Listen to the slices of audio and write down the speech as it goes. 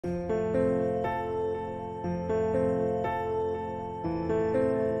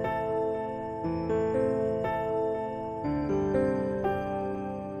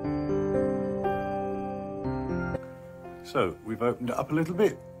So we've opened it up a little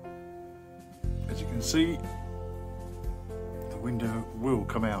bit. As you can see, the window will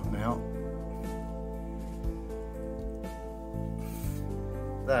come out now.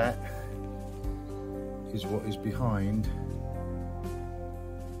 That is what is behind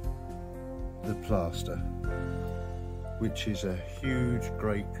the plaster, which is a huge,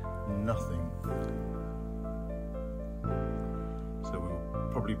 great nothing. So we'll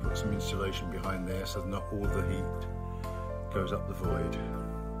probably put some insulation behind there so that not all the heat goes up the void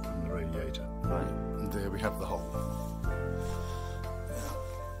from the radiator. Right, and there we have the hole.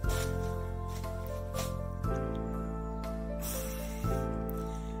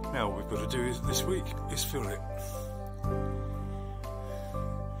 Now what we've got to do this week is fill it.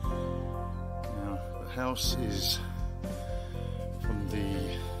 Now the house is from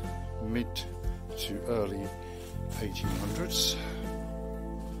the mid to early 1800s,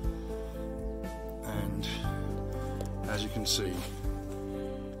 and as you can see,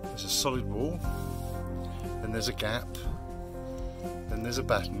 there's a solid wall, then there's a gap, then there's a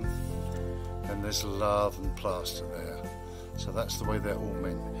batten, and there's lath and plaster there. So that's the way they're all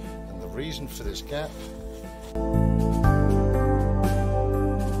meant. And the reason for this gap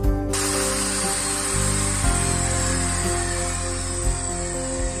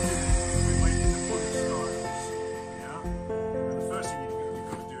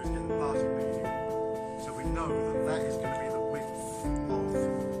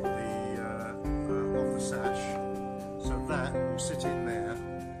sit in there,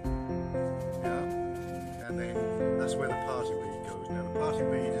 yeah, and then that's where the party bead goes. Now the party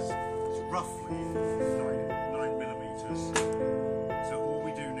bead is roughly 9 millimeters. So all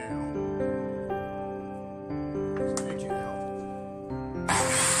we do now is edge it out.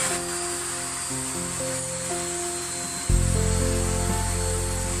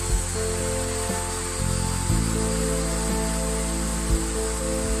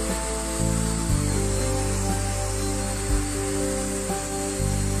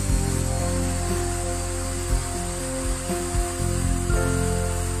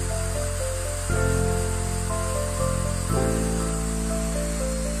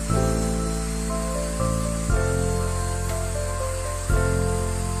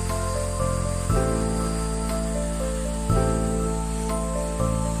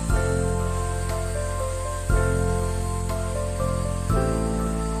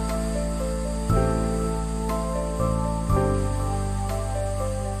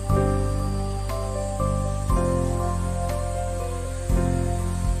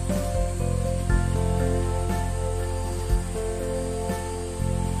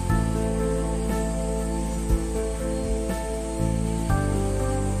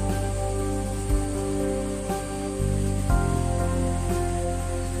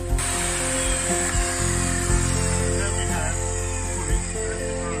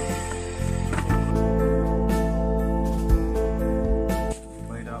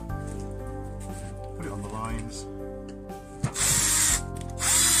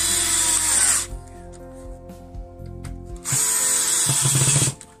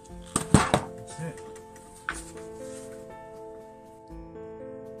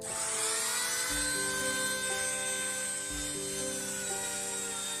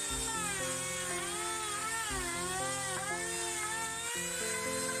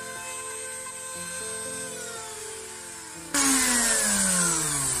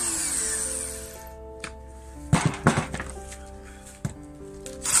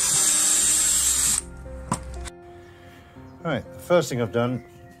 Right, the first thing I've done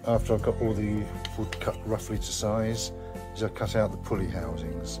after I've got all the wood cut roughly to size is I cut out the pulley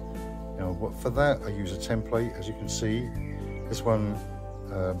housings. Now for that I use a template. As you can see, this one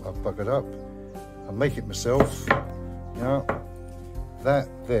I've buggered up. I'll make it myself. Now that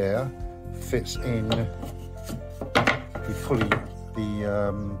there fits in the pulley, the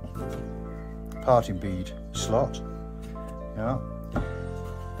parting bead slot. Now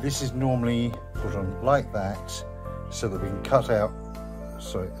this is normally put on like that, so that we can cut out,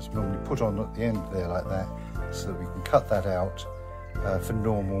 so it's normally put on at the end there like that, so that we can cut that out for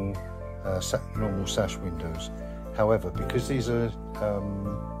normal sash windows. However, because these are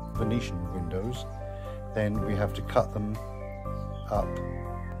Venetian windows, then we have to cut them up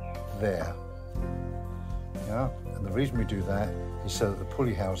there. Yeah, and the reason we do that is so that the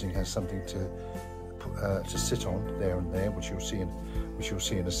pulley housing has something to sit on there and there, which you'll see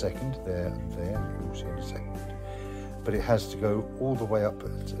in a second. There and there, you'll see in a second. But it has to go all the way up to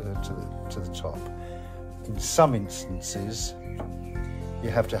the top. In some instances,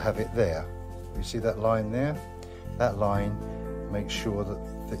 you have to have it there. You see that line there? That line makes sure that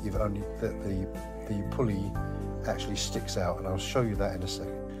the pulley actually sticks out, and I'll show you that in a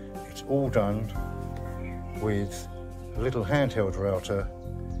second. It's all done with a little handheld router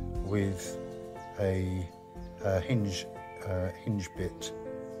with a hinge bit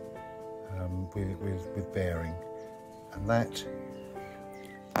with bearing, and that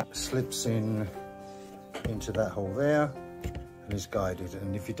slips into that hole there and is guided.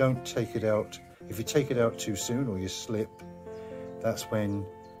 And if you don't take it out, if you take it out too soon or you slip, that's when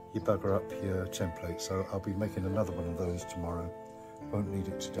you bugger up your template. So I'll be making another one of those tomorrow. Won't need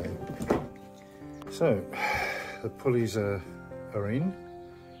it today. So the pulleys are in.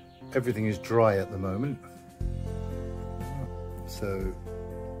 Everything is dry at the moment, so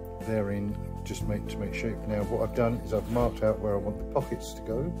they're in just to make shape. Now what I've done is I've marked out where I want the pockets to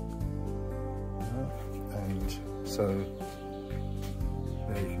go, and so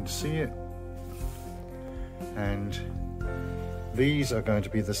there you can see it. And these are going to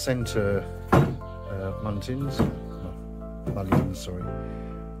be the centre mullions, sorry.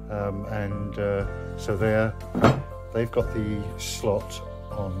 So they've got the slot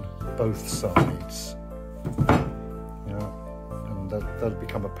on both sides, and that'll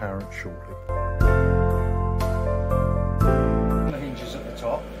become apparent shortly. The hinges at the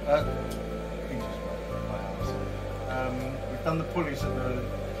top. We've done the pulleys at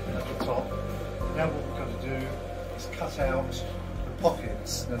the top. Now what we've got to do is cut out the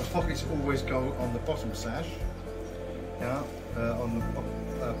pockets. Now the pockets always go on the bottom sash, on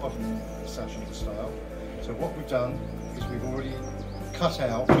the bottom sash of the style. So what we've done is we've already cut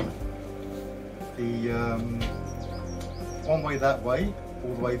out the one way that way,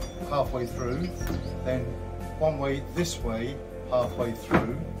 all the way halfway through, then one way this way halfway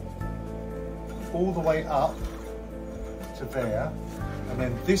through, all the way up to there, and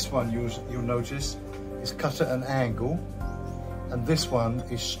then this one you'll notice is cut at an angle, and this one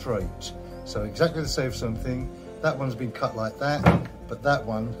is straight. So exactly the same thing. That one's been cut like that, but that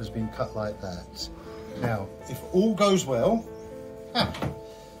one has been cut like that. Now, if all goes well,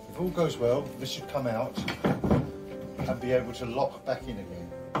 this should come out and be able to lock back in again.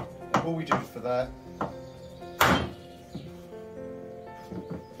 All we do for that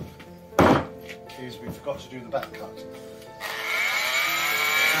is we forgot to do the back cut.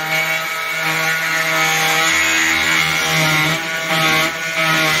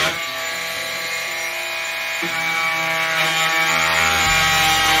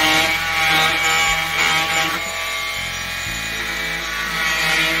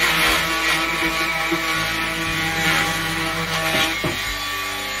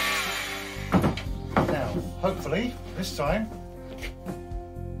 Hopefully, this time,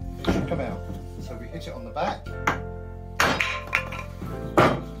 it should come out. So we hit it on the back.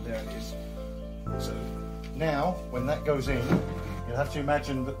 There it is. So now, when that goes in, you'll have to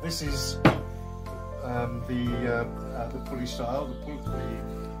imagine that this is the pulley style. The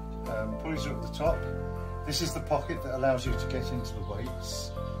pulleys are at the top. This is the pocket that allows you to get into the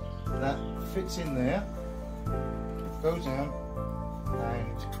weights. That fits in there, goes down,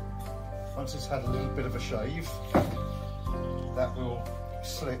 and once it's had a little bit of a shave, that will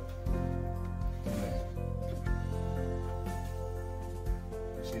slip in there.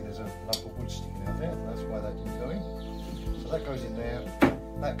 You see there's a lump of wood sticking out there, that's why that didn't go in. So that goes in there,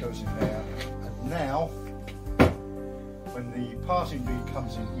 that goes in there, and now, when the parting bead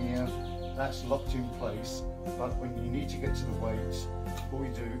comes in here, that's locked in place, but when you need to get to the weight, all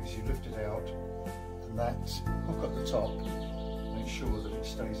you do is you lift it out, and that hook at the top, make sure that it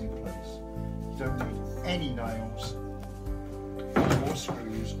stays in place. You don't need any nails or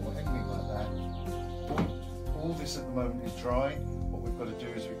screws or anything like that. All this at the moment is dry. What we've got to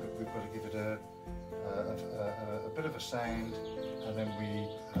do is we've got to give it a bit of a sand, and then we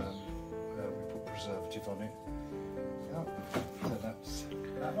put preservative on it. So that's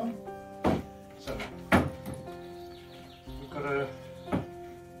that one. So we've got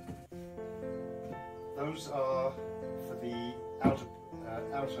those are for the outer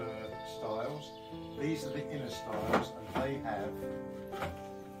styles. These are the inner styles, and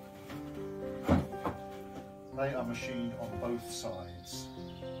they are machined on both sides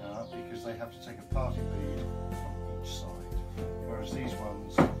because they have to take a parting bead from each side. Whereas these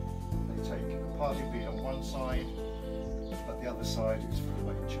ones, they take a parting bead on one side, but the other side is for the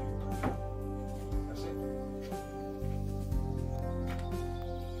weight chamber. That's it.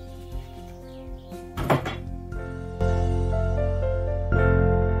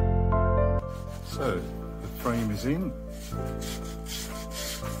 So the frame is in.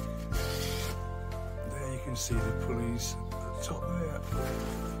 There you can see the pulleys at the top there.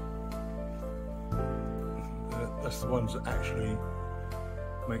 That's the ones that actually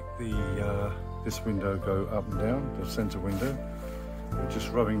make the this window go up and down, the centre window. We're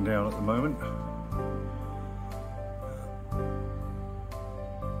just rubbing down at the moment.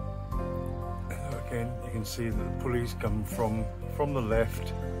 Again, you can see that the pulleys come from the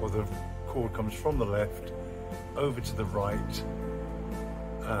left, or the cord comes from the left over to the right,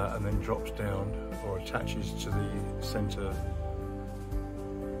 and then drops down or attaches to the centre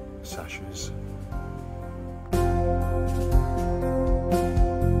sashes.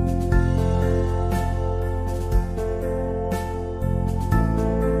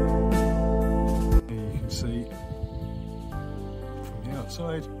 Here you can see from the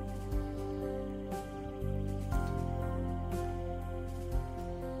outside.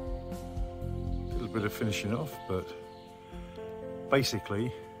 A little bit of finishing off, but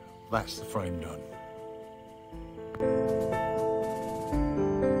basically that's the frame done.